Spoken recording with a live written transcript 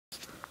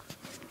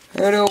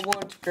Hello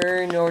once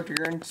again,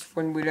 audience.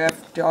 When we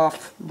left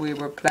off, we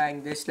were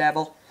playing this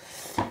level,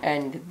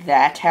 and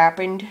that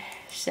happened.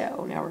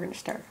 So now we're gonna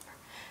start.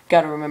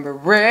 Gotta remember,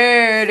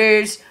 red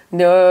is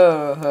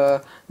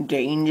the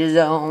danger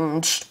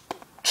zone.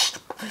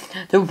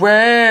 The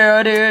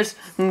red is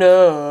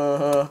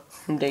the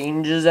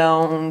danger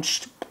zone.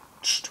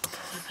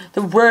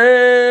 The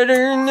red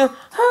in the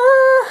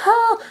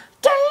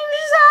danger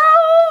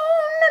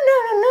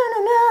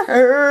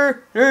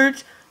zone.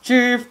 It's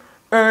Chief.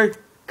 I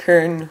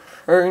can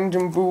find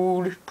some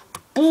food.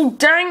 Oh,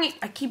 dang it!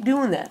 I keep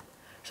doing that.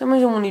 For some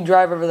reason, when you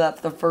drive over that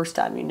for the first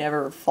time, you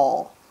never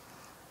fall.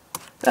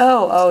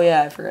 Oh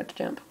yeah, I forgot to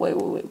jump. Wait.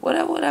 What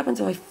happens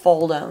if I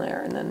fall down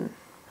there and then...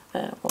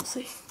 we'll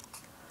see.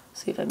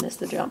 See if I miss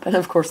the jump. And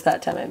of course,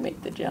 that time I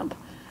make the jump.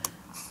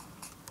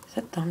 Is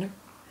that thunder?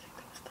 I think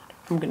that was thunder.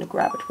 I'm gonna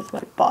grab it with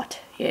my butt.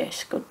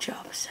 Yes, good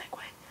job,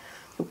 Segway.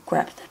 You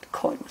grabbed that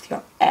coin with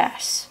your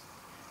ass.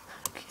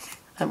 Okay,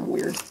 I'm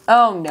weird.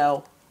 Oh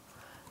no.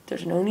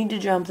 There's no need to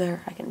jump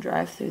there. I can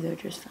drive through there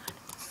just fine.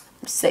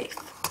 I'm safe.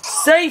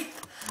 Safe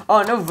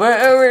on a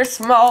very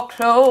small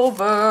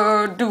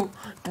clover. No,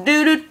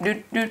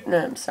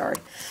 I'm sorry.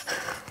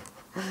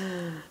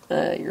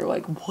 You're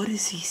like, what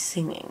is he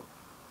singing?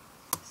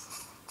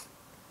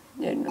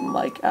 And I'm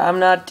like, I'm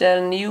not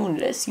telling you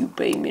unless you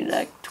pay me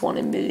like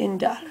 $20 million or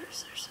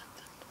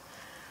something.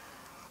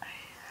 I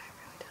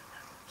really don't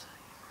know what I'm saying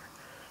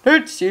anymore.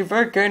 Let's see if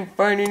I can't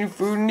find any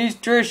food in these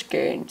trash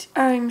cans.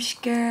 I'm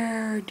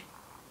scared.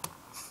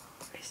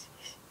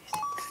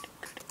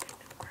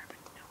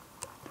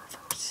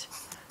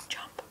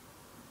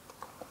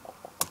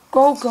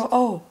 Go.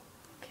 Oh.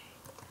 Okay.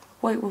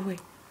 Wait.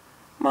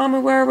 Mommy,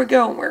 where are we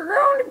going? We're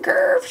going to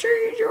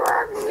KFC so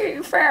I can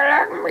get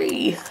fat like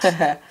me.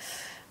 Fat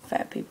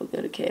people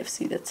go to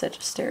KFC. That's such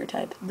a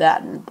stereotype.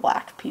 That and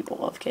black people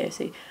love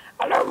KFC.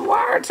 I love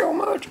wine so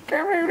much. I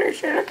can't believe they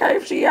said a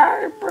KFC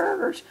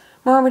burgers.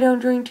 Mommy, don't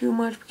drink too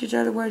much because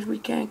otherwise we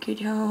can't get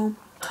home.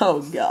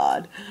 Oh,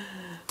 God.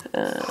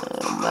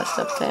 Messed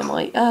up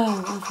family.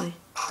 Oh, lovely.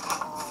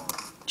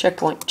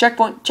 Checkpoint.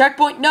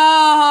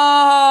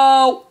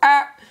 No!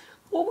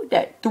 What was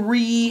that?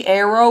 3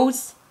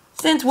 arrows?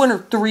 Since when are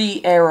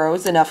 3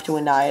 arrows enough to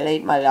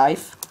annihilate my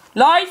life?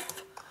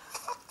 Life!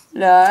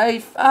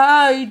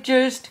 I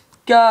just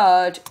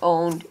got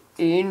owned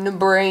in the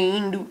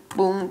brain.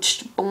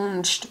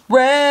 Boonched.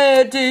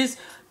 Red is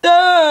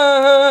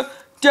the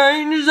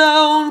danger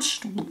zone.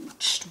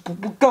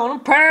 We're gonna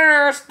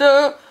pass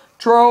the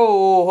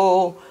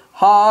troll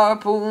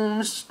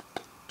harpoons.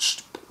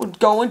 We're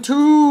going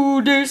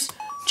to this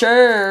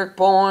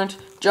checkpoint.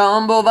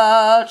 Jumbo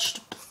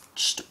vouched.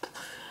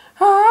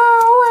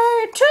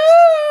 Highway to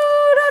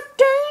the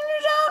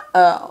danger zone.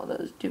 Oh,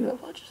 those do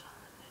have lunches on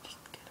them. They just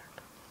get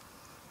hurt.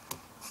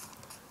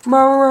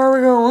 Mama, where are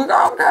we going? We're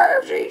going to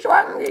KFC so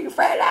I can get you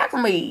fat like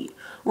me.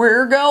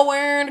 We're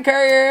going to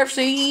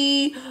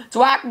KFC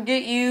so I can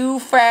get you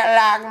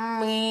fat like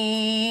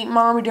me.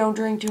 Mommy, don't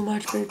drink too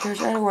much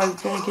because otherwise we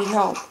can't get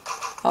home.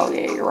 Oh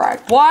yeah, you're right.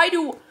 Why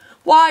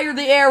are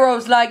the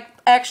arrows like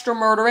extra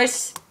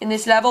murderous in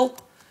this level?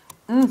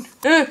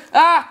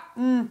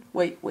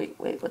 Wait.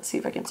 Let's see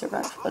if I can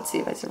survive. Let's see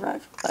if I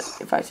survive.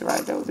 If I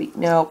survive, that would be...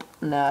 Nope,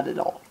 not at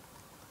all.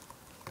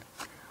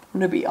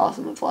 Wouldn't it be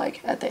awesome if,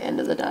 like, at the end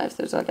of the knives,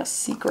 there's, like, a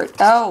secret...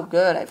 Oh,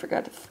 good, I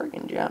forgot to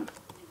friggin' jump.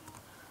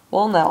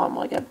 Well, now I'm,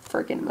 like, a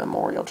friggin'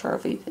 memorial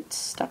trophy that's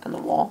stuck in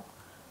the wall.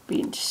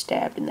 Being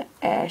stabbed in the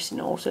ass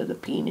and also the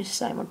penis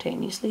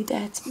simultaneously.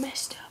 That's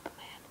messed up.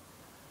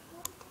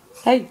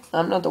 Hey,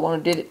 I'm not the one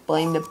who did it.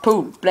 Blame the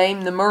poon.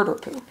 Blame the murder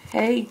poon.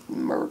 Hey,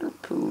 murder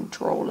poon,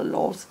 troll of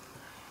laws.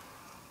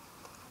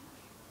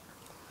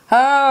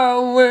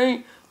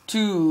 Highway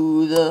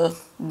to the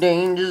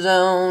danger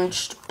zone.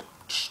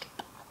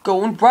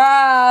 Going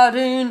right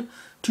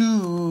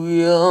into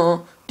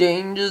your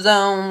danger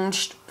zone.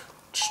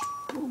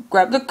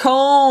 Grab the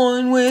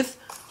coin with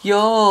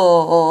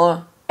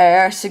your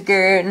ass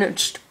again.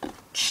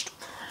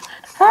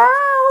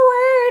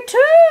 Highway to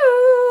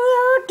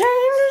the danger zone.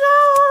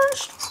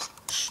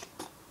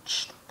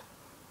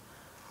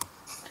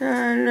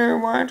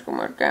 Why too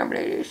much? Can't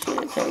believe this shit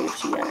at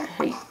KFC. I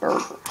hate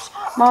burgers.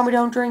 Mommy,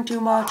 don't drink too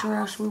much or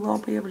else we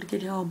won't be able to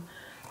get home.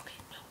 Okay,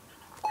 no.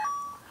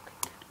 Okay,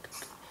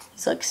 good.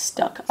 He's like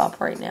stuck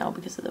up right now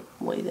because of the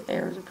way the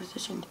arrows are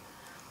positioned.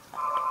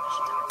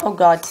 Oh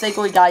god,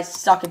 Segway guys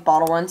suck at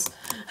bottle runs.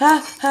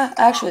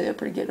 Actually, they're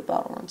pretty good at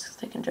bottle runs because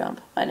they can jump.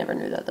 I never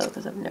knew that though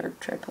because I've never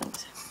tried playing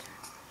Segway.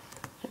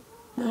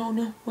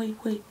 No,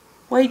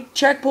 wait,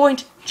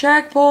 checkpoint!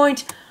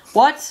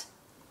 What?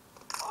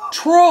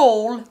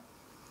 Troll?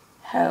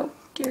 How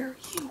dare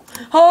you?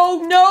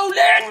 Oh no,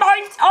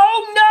 landmines!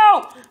 Oh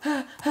no!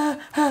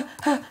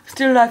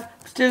 Still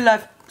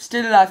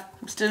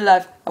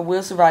alive. I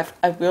will survive.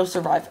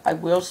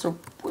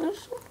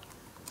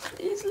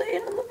 Please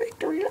land on the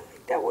victory line.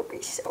 That would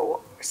be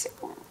so awesome.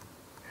 No,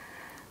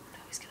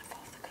 he's gonna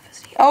fall off the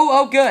cliff.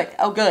 Oh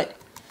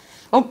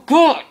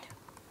good.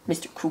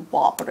 Mr.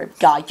 Cooperative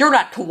guy. You're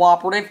not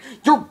cooperative.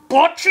 You're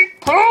butt cheek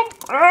poop.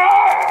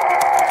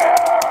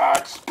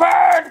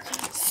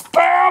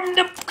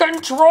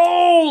 Damn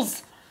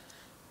trolls!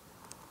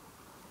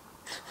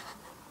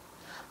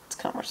 Let's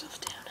calm ourselves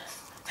down.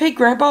 Hey,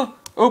 Grandpa.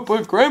 Up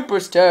at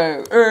Grandpa's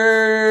town.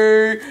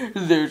 Hey,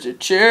 there's a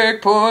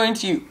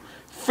checkpoint you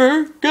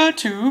forgot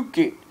to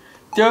get.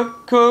 The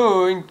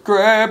coin,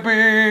 grab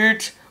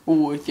it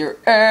with your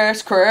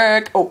ass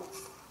crack. Oh,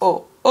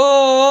 oh,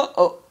 oh,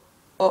 oh,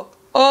 oh,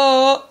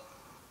 oh.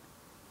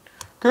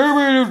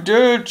 Grab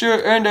it,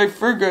 and I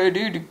forgot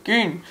it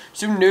again.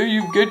 So now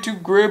you get to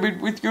grab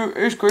it with your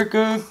ass crack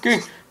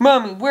again.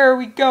 Mommy, where are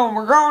we going?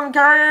 We're going to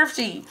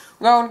KFC.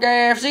 We're going to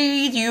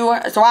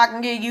KFC so I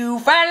can get you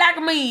fat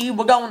like me.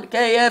 We're going to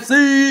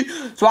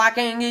KFC so I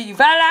can get you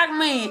fat like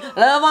me.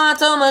 Love on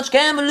so much,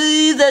 can't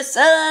believe they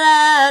sell it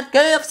at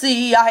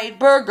KFC. I hate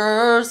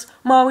burgers.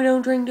 Mom, we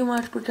don't drink too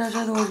much because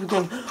otherwise we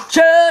can.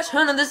 Shush,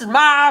 honey, this is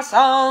my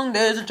song.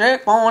 There's a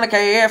checkpoint at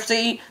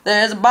KFC.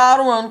 There's a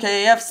bottle on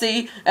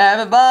KFC.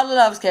 Everybody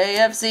loves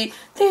KFC.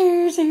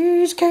 This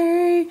is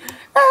KFC.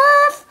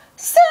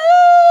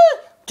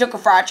 Took a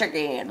fried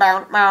chicken.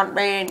 Mommy,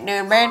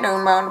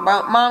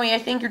 I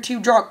think you're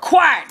too drunk.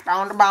 Quiet.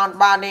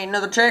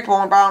 Another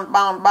checkpoint.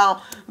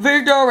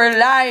 Victory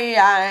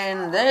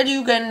line that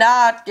you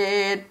cannot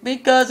get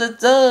because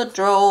it's a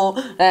troll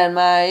and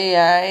my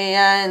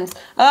hands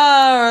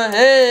are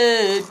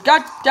ahead.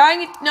 God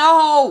dang it,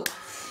 no!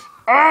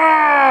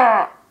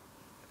 Ah!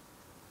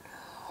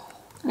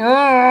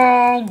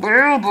 No,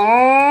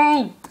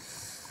 Bilbo!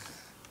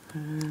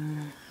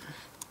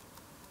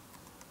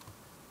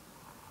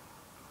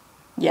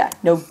 Yeah,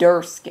 no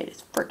dirt skate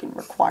is freaking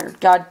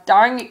required. God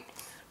dang it!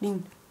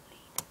 Lean,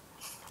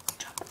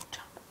 jump,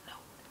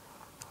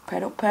 no.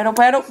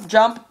 Pedal,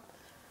 jump.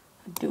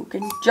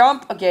 Hadouken,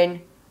 jump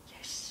again.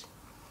 Yes.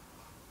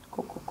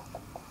 Go.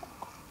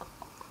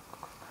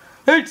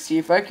 Let's see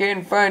if I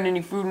can find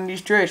any food in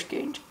these trash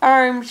cans.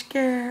 I'm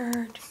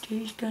scared.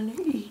 He's gonna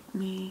eat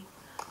me.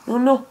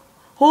 No.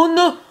 Oh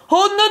no!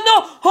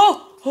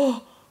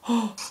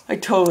 Oh, I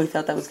totally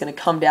thought that was gonna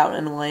come down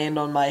and land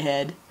on my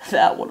head.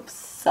 That would have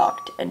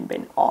sucked and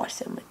been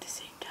awesome at the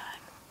same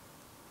time.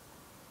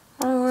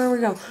 Oh, where we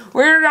go?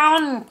 We're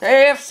on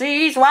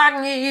KFC so I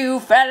can get you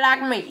fat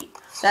like me.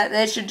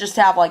 They should just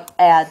have like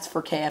ads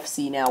for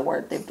KFC now where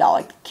they've got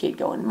like the kid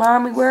going,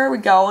 Mommy, where are we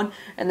going?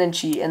 And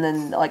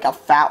then like a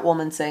fat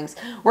woman sings,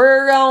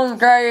 We're on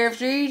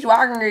KFC so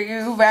I can get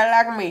you fat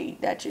like me.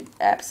 That should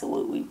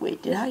absolutely,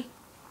 wait a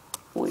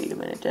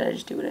minute, did I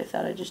just do what I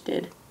thought I just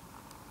did?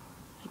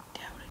 I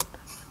doubt it,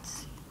 but let's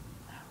see.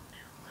 I don't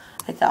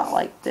know. I thought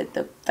like that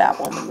the fat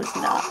woman was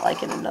not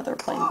like in another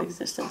plane of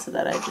existence, so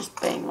that I just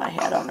banged my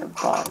head on her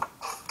butt.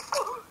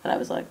 And I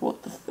was like,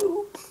 what the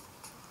foop?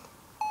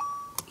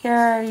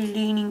 Yeah, you're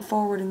leaning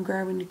forward and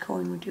grabbing the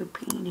coin with your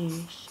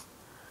penis.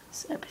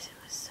 This episode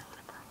was so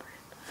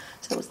inappropriate.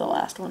 So it was the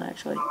last one,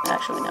 actually.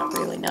 Actually, not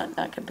really.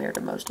 Not compared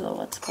to most of the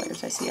Let's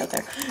Players I see out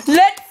there.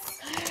 Let's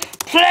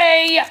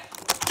play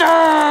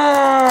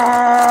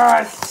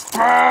the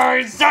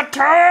Spurs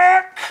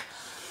Attack!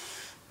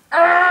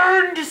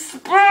 And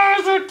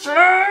Spurs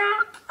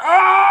Attack!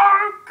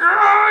 Oh,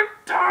 God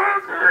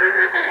damn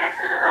it!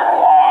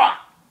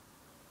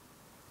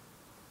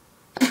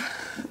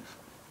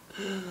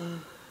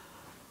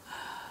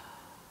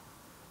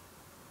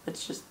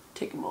 Let's just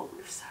take a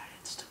moment of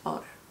silence to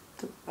honor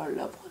our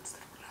loved ones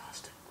that were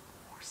lost in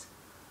wars.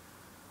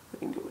 We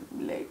can do a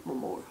late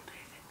Memorial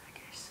Day thing, I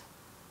guess.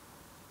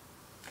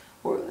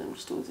 Or I'm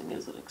just using it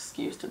as an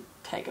excuse to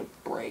take a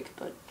break,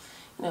 but,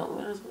 you know,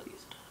 might as well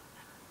use it.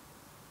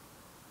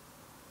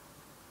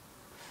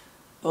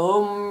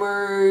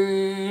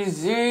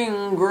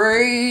 Amazing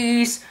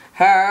grace,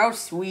 how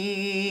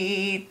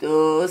sweet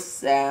the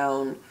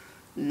sound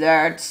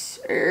that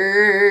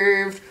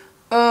saved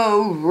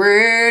a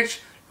wretch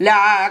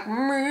like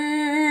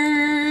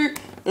me.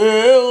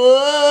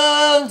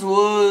 It once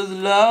was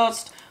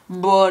lost,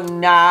 but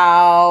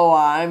now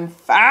I'm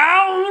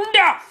found.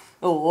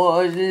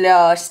 Was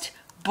lost,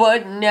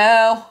 but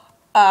now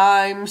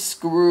I'm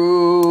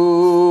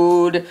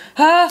screwed.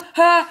 Ha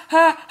ha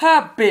ha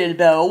ha,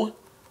 Bilbo.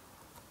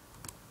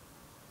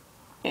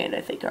 And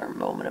I think our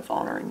moment of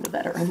honoring the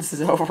veterans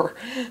is over.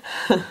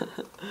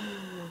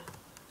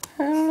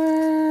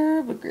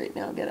 But great,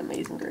 now I've got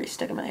Amazing Grace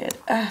stuck in my head.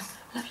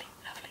 Lovely.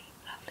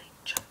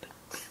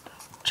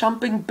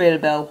 Jumping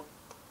Bilbo.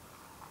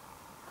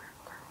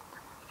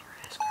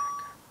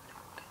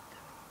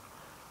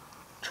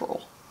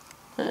 Troll.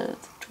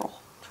 It's a troll.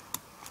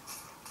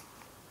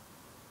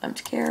 I'm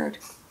scared.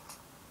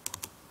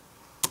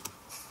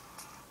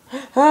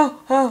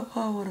 Oh,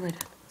 what have I done? Good,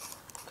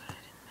 I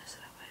didn't mess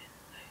it up. I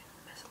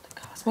didn't mess up the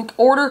cosmic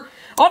order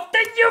of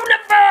the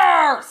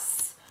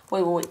universe!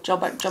 Wait.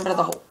 Jump out of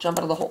the hole. Jump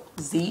out of the hole.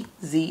 Z.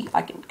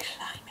 I can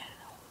climb out of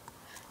the hole.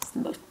 It's the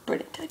most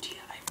brilliant idea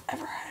I've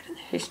ever had in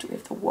the history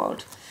of the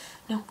world.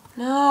 No.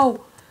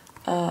 Oh,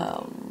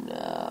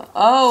 no.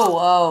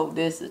 Oh,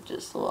 this is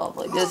just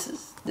lovely. This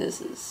is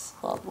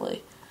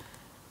lovely.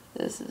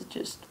 This is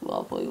just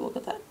lovely. Look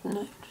at that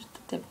knife. Just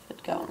the tip of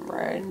it going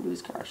right into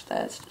his crotch.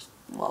 That's just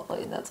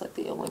lovely. And that's like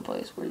the only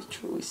place where he's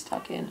truly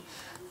stuck in.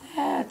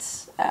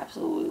 That's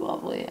absolutely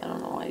lovely. I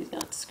don't know why he's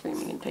not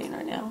screaming in pain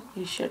right now.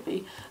 He should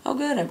be. Oh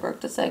good, I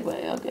broke the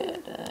Segway. Oh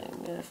good.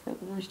 I'm gonna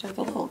restart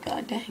the level.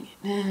 God dang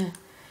it.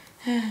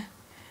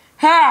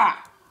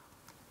 Ha!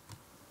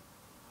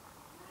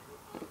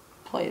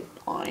 Play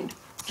it blind.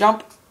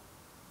 Jump.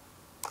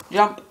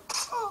 Jump.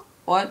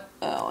 What?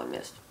 Oh, I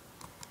missed.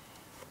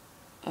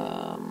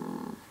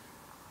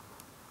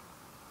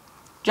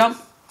 Jump.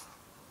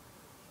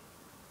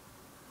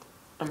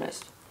 I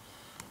missed.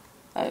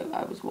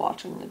 I was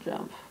watching the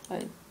jump.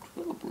 I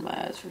opened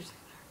my eyes for a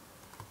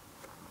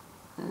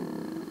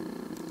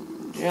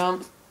second.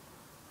 Jump.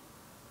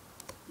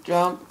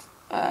 Jump.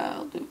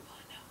 I'll do.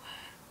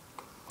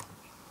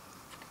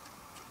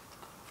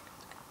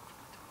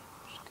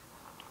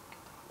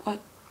 What?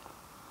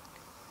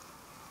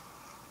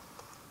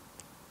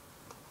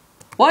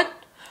 What?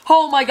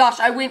 Oh my gosh,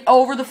 I went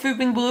over the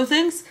Fooping Blue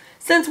things?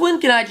 Since when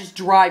can I just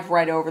drive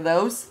right over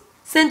those?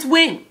 Since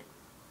when?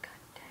 God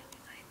dang it,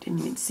 I didn't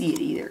even see it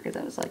either because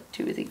I was like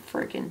too busy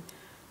freaking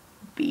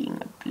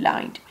being a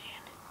blind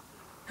man.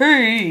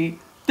 Hey,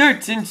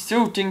 that's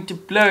insulting to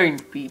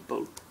blind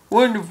people.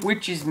 One of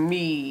which is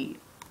me.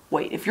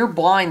 Wait, if you're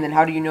blind, then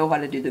how do you know how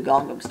to do the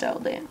Gangnam Style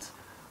dance?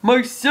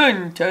 My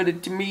son taught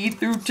it to me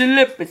through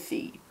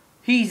telepathy.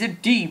 He's a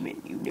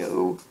demon, you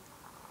know.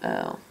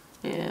 Oh,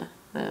 yeah,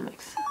 that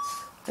makes sense.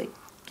 I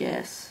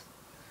guess.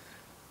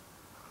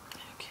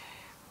 Okay.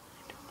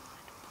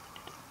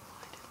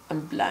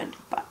 I'm blinded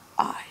by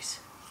eyes.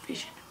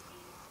 Vision.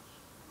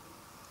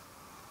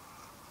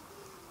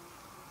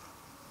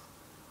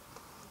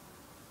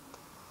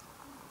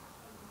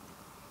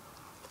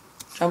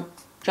 Jump,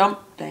 jump,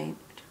 dang.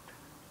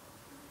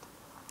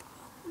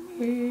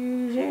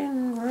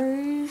 Amazing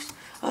Grace.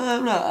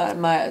 No,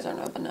 my eyes aren't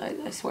open.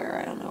 I swear,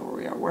 I don't know where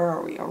we are. Where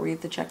are we? Are we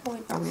at the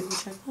checkpoint? Are we at the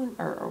checkpoint?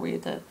 Or are we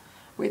at the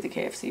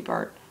KFC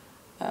part?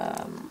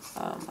 I'm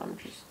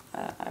just,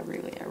 I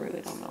really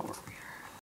don't know where we are.